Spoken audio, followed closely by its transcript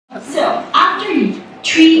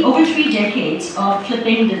over 3 decades of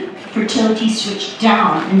flipping the fertility switch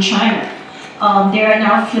down in China. They are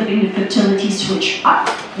now flipping the fertility switch up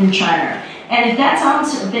in China. And if that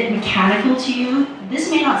sounds a bit mechanical to you, this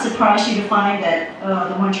may not surprise you to find that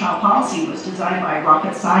the one-child policy was designed by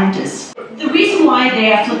rocket scientists. The reason why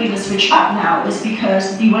they are flipping the switch up now is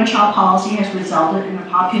because the one-child policy has resulted in a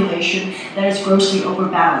population that is grossly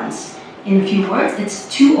overbalanced. In a few words, it's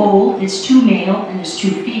too old, it's too male, and it's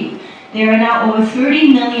too few. There are now over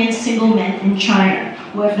 30 million single men in China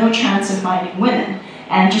who have no chance of finding women.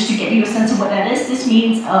 And just to get you a sense of what that is, this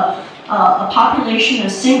means a population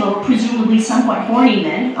of single, presumably somewhat horny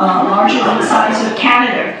men, larger than the size of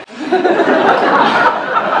Canada.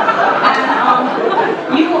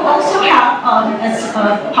 And you will also have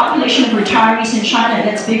a population of retirees in China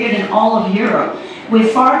that's bigger than all of Europe,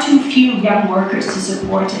 with far too few young workers to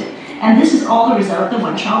support it. And this is all the result of the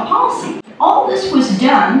one-child policy. All this was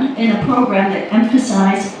done in a program that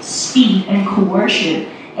emphasized speed and coercion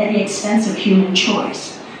at the expense of human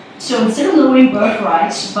choice. So instead of lowering birth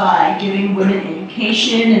rights by giving women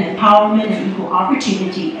education and empowerment and equal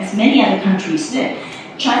opportunity, as many other countries did,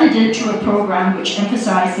 China did it through a program which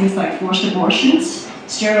emphasized things like forced abortions,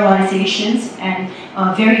 sterilizations, and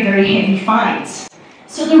very, very heavy fines.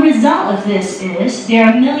 So the result of this is there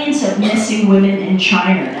are millions of missing women in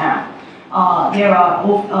China now. There are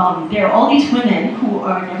all these women who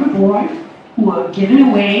are never born, who are given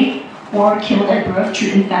away, or killed at birth through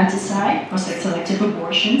infanticide or selective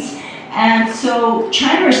abortions. And so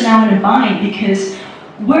China is now in a bind because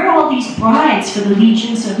where are all these brides for the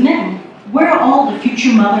legions of men? Where are all the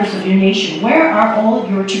future mothers of your nation? Where are all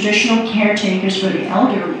your traditional caretakers for the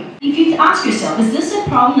elderly? If you ask yourself, is this a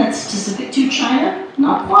problem that's specific to China?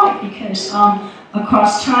 Not quite, because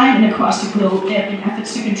across time and across the globe, there have been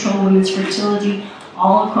efforts to control women's fertility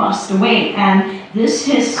all across the way. And this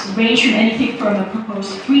has ranged from anything from a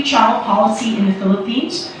proposed 3-child policy in the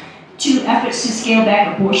Philippines to efforts to scale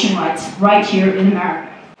back abortion rights right here in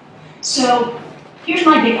America. So here's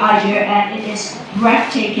my big idea, and it is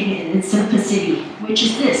breathtaking in its simplicity, which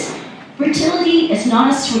is this. Fertility is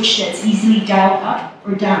not a switch that's easily dialed up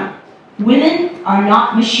or down. Women are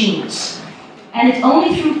not machines. And it's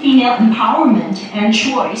only through female empowerment and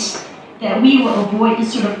choice that we will avoid the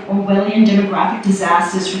sort of Orwellian demographic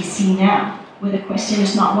disasters we see now, where the question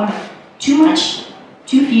is not one of too much,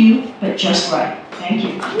 too few, but just right. Thank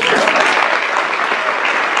you.